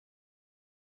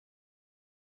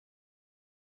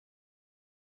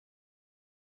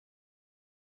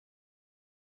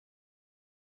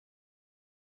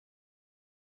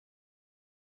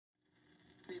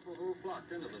people who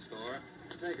flocked into the store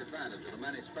to take advantage of the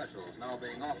many specials now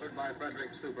being offered by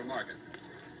Frederichs Supermarket.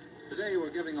 Today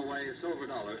we're giving away silver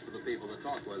dollars to the people that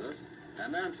talk with us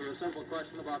and answer a simple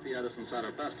question about the Edison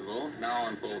Center Festival, now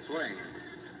in full swing.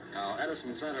 Now,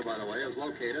 Edison Center, by the way, is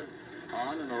located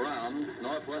on and around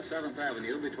Northwest 7th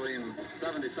Avenue between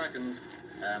 72nd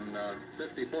and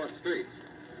 54th Street.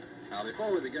 Now,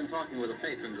 before we begin talking with the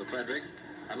patrons of Frederichs,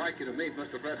 I'd like you to meet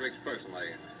Mr. Fredericks personally.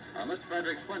 Mr.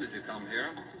 Fredericks, when did you come here?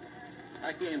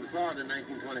 I came to Florida in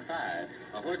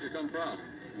 1925. Where'd you come from?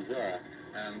 Missouri.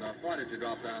 And why did you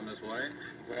drop down this way?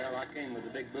 Well, I came with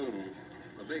a big boom.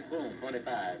 A big boom? 25.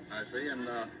 I see. And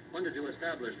when did you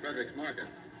establish Frederichs Market?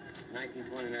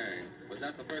 1929. Was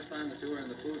that the first time that you were in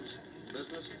the foods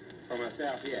business? For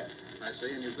myself, yes. I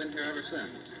see. And you've been here ever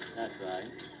since? That's right.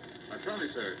 Now, tell me,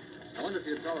 sir, I wonder if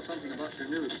you'd tell us something about your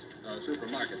new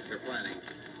supermarket that you're planning.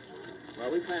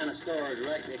 Well, we plan a store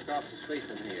directly across the street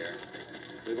from here.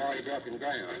 We've already broken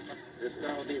ground. This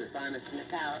store will be the finest in the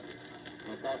South.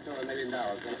 It'll cost over $1 million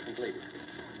when it's completed.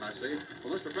 I see.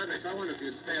 Well, Mr. Fredericks, I wonder if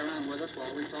you'd stay around with us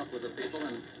while we talk with the people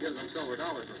and give them silver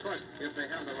dollars, of course, if they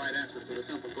have the right answers to the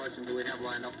simple questions that we have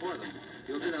lined up for them.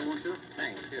 You'll do that, won't you?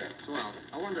 Thanks, sure. Swell.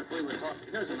 I wonder if we would talk...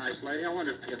 Here's a nice lady. I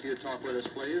wonder if you'd talk with us,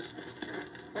 please.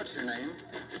 What's your name?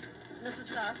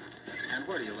 Mrs. Ruff. And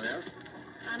where do you live?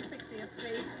 On 60th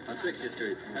Street. On 60th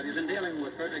Street. Have you been dealing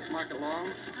with Frederichs Market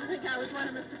long? I think I was one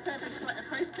of Mr. Frederick's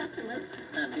first customers.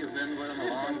 And you've been with him a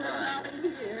long time. About 80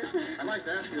 years. I'd like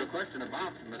to ask you a question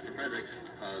about Mr. Frederichs'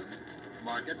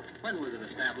 market. When was it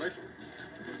established?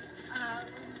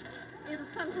 It was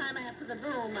sometime after the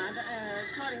boom.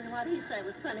 According to what he said, it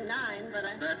was 29, but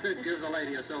I... That's it. Give the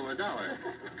lady a silver dollar.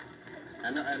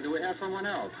 And do we have someone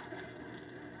else?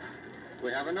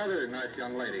 We have another nice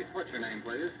young lady. What's your name,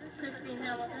 please? Christine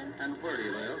Hamilton. And where do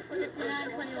you live?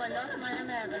 5921 North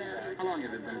Miami Avenue. How long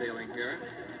have you been dealing here?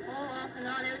 Oh, off and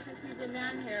on ever since we've been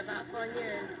down here, about 4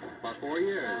 years. About 4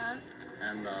 years?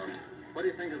 And what do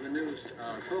you think of the new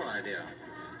store idea?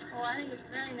 Oh, I think it's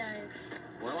very nice.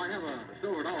 Well, I have a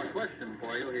silver dollar question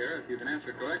for you here, if you can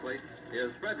answer correctly.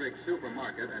 Is Frederichs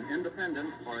Supermarket an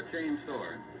independent or a chain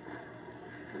store?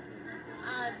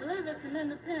 I believe it's an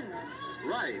independent.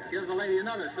 Right. Give the lady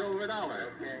another silver dollar.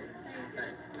 Okay.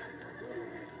 Thanks.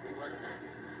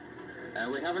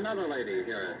 And we have another lady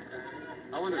here.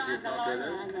 I wonder if you'd talk with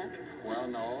her. Well,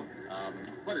 no.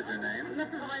 What is your name?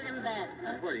 Mrs. William Bett.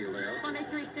 And where do you live?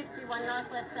 2361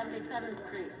 Northwest 77th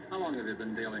Street. How long have you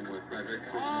been dealing with Frederichs?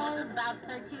 Oh, about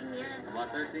 13 years.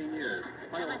 About 13 years.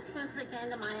 Ever since we came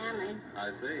to Miami.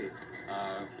 I see.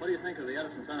 What do you think of the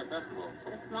Edison Center Festival?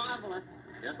 It's marvelous.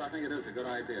 Yes, I think it is a good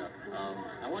idea.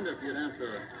 I wonder if you'd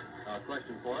answer a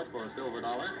question for us for a silver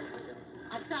dollar.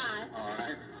 I'll try. All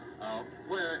right.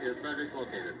 Where is Frederichs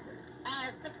located?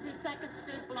 62nd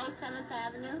Street below 7th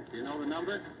Avenue. Do you know the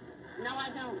number? No, I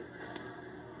don't.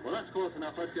 Well, that's close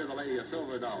enough. Let's give the lady a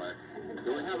silver dollar.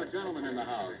 Do we have a gentleman in the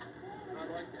house?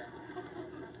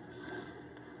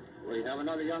 We have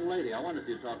another young lady. I wonder if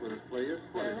you'd talk with us, please.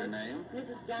 What is your name?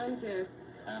 Mrs. Jones here.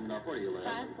 And where do you live?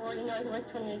 540 Northwest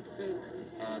 28th Street.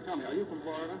 Tell me, are you from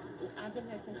Florida? I've been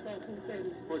here since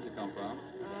 1930. Where'd you come from?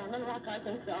 Little Rock,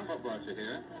 Arkansas. What brought you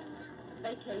here?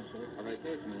 Vacation. A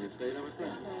vacation, and you've stayed ever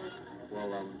since? Well,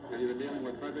 have you been dealing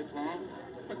with Frederichs long?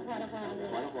 For quite a while, yes.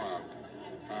 Quite a while.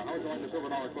 How would you like the silver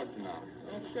dollar question now?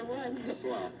 I sure would.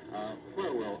 Well,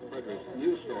 where will Frederichs'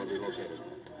 new store be located?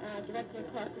 Directly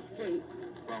across the street.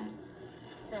 From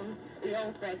the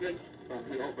old Frederichs. From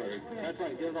the old Frederichs. That's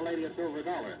right. Give the lady a silver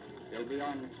dollar. It'll be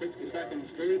on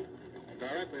 62nd Street,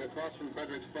 directly across from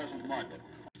Frederichs' present market.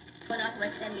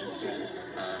 Northwest 70th Street.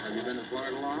 Have you been in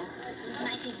Florida long? Since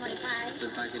 1925.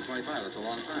 Since 1925. That's a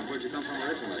long time. Where'd you come from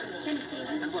originally? Tennessee.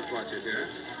 And what brought you here?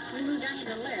 We moved down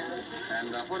here to live.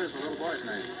 And what is the little boy's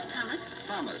name? Thomas.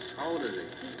 Thomas. How old is he?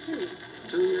 He's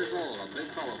 2. 2 years old. A big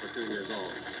fellow for 2 years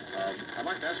old. I'd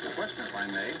like to ask a question, if I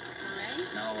may. All right.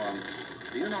 Now,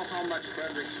 do you know how much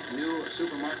Frederichs' new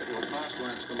supermarket will cost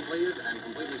when it's completed and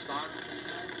completely stocked?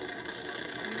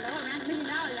 No, around $1 million,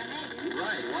 I imagine.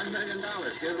 Right, $1 million.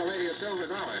 Give the lady a silver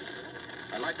dollar.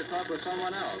 I'd like to talk with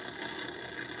someone else.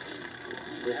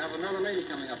 We have another lady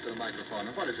coming up to the microphone.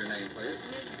 What is your name, please?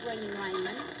 Mrs. William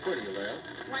Raymond. Where do you live?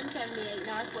 178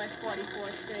 Northwest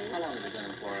 44th Street. How long have you been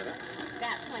in Florida?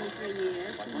 About 23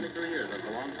 years. About 23 years. That's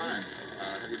a long time.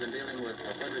 Have you been dealing with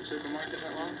a Frederichs Supermarket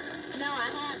that long? No, I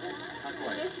haven't. Not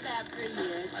quite. Just about 3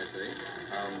 years. I see.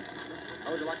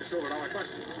 How would you like a silver dollar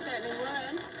question? Certainly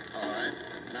would. All right.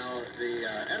 Now, the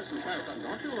Edison Center Festival,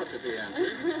 don't you look at the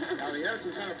answer. Now, the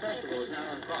Edison Center Festival is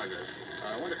now in progress.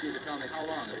 I wonder if you could tell me how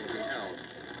long it will be held.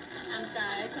 I'm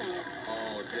sorry, I can't.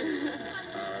 Oh, gee.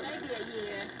 Maybe a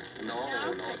year. No.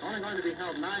 It's only going to be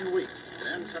held 9 weeks. It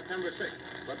ends September 6th.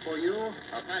 But for you,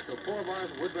 a pack of 4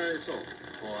 bars of Woodbury soap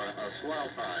for a swell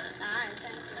tie. All right,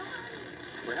 thank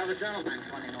you. We have a gentleman.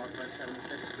 20 Northwest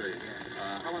 76th Street.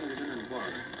 How long have you been in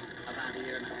Florida? About a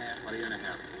year and a half. About a year and a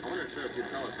half. I wonder, sir, if you'd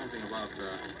tell us something about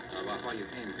how you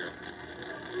came here.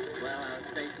 Well, I was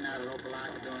stationed out at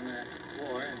Opelika during the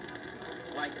war and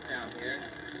like it down here.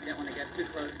 Didn't want to get too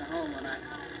close to home when I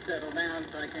settled down,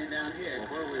 so I came down here.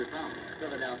 Well, where were you from?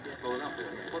 Philadelphia. Philadelphia.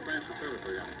 What branch of service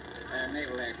were you on?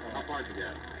 Naval Air Corps. How far did you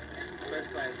get? First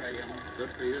class radio.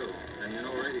 Good for you. And you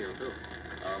know radio, too.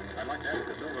 I'd like to ask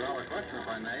you a $silver question, if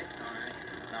I may. All right.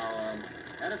 Now,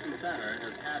 Edison Center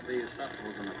has had these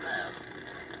festivals in the past,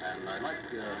 and I'd like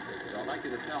you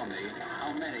to tell me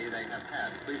how many they have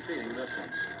had preceding this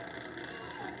one.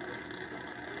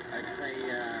 I'd say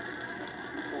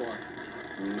 4.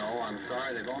 No, I'm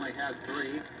sorry. They've only had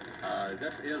 3.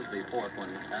 This is the 4th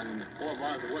one. And 4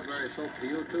 bars of Woodbury soap to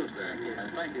you, too, sir.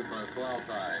 And thank you for a swell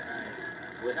tie.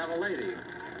 We have a lady.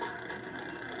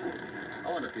 I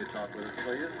wonder if you'd talk with us,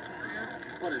 please.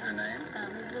 What is your name?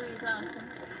 Miss Louise Lawson.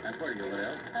 And where do you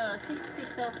live?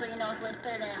 6603 Northwest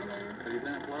 3rd Avenue. Have you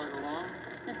been in Florida long?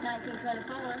 Since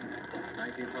 1924.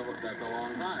 1912, that's a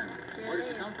long time. Sure Where did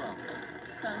you is. come from?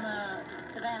 From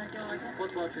Savannah, Georgia. What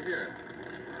brought you here?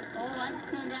 Oh, I just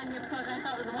came down here because I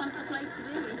thought it was a wonderful place to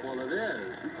be. Well, it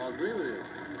is. I'll agree with you.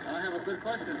 And I have a good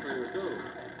question for you, too.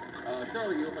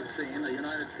 Surely you have seen the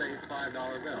United States $5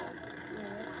 bill.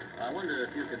 Yes. I wonder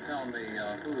if you could tell me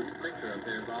whose picture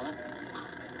appears on it.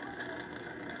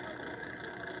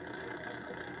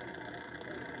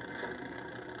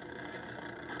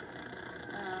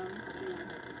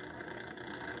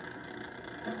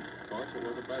 Of course, it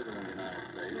was the President of the United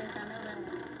States. Yes, I know that.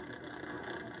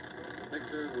 The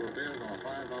picture who appears on a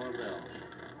 $5 bill.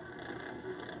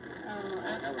 Oh, I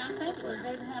think it was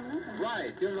Abraham Lincoln.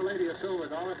 Right. Give the lady a silver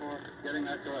dollar for getting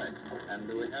that correct. And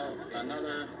do we have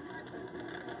another...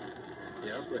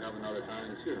 Yes, we have another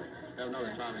charming... Excuse me. We have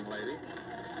another charming lady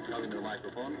coming to the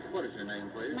microphone. What is your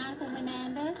name, please? Michael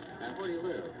Hernandez And where do you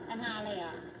live? and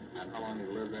Hialeah. And how long have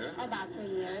you lived there? About 3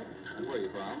 years. And where are you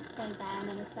from? St. Anne,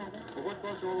 Minnesota. Well, what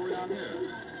brought you all the way down here?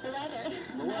 The weather.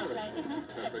 The weather.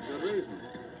 That's a good reason.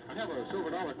 I have a silver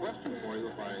dollar question for you,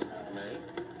 if I may.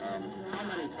 How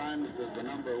many times does the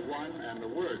number 1 and the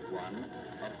word 1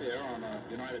 appear on a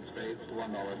United States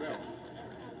 $1 bill?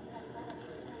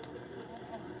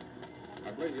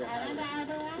 I believe you'll have it.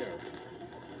 Yes.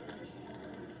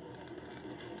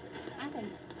 I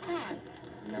can pass.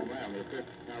 No, ma'am.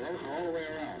 Now, those are all the way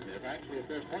around. It actually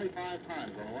appears 25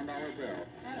 times on a $1 bill.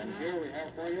 And here we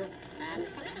have for you...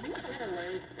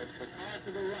 It's the card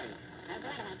to the right.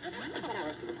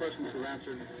 To the persons who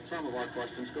answered some of our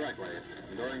questions correctly.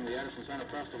 During the Edison Center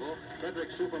Festival,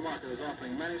 Frederichs Supermarket is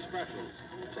offering many specials.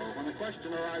 So when the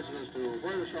question arises as to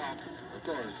where to shop, of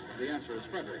course, the answer is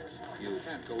Frederichs. You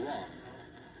can't go wrong.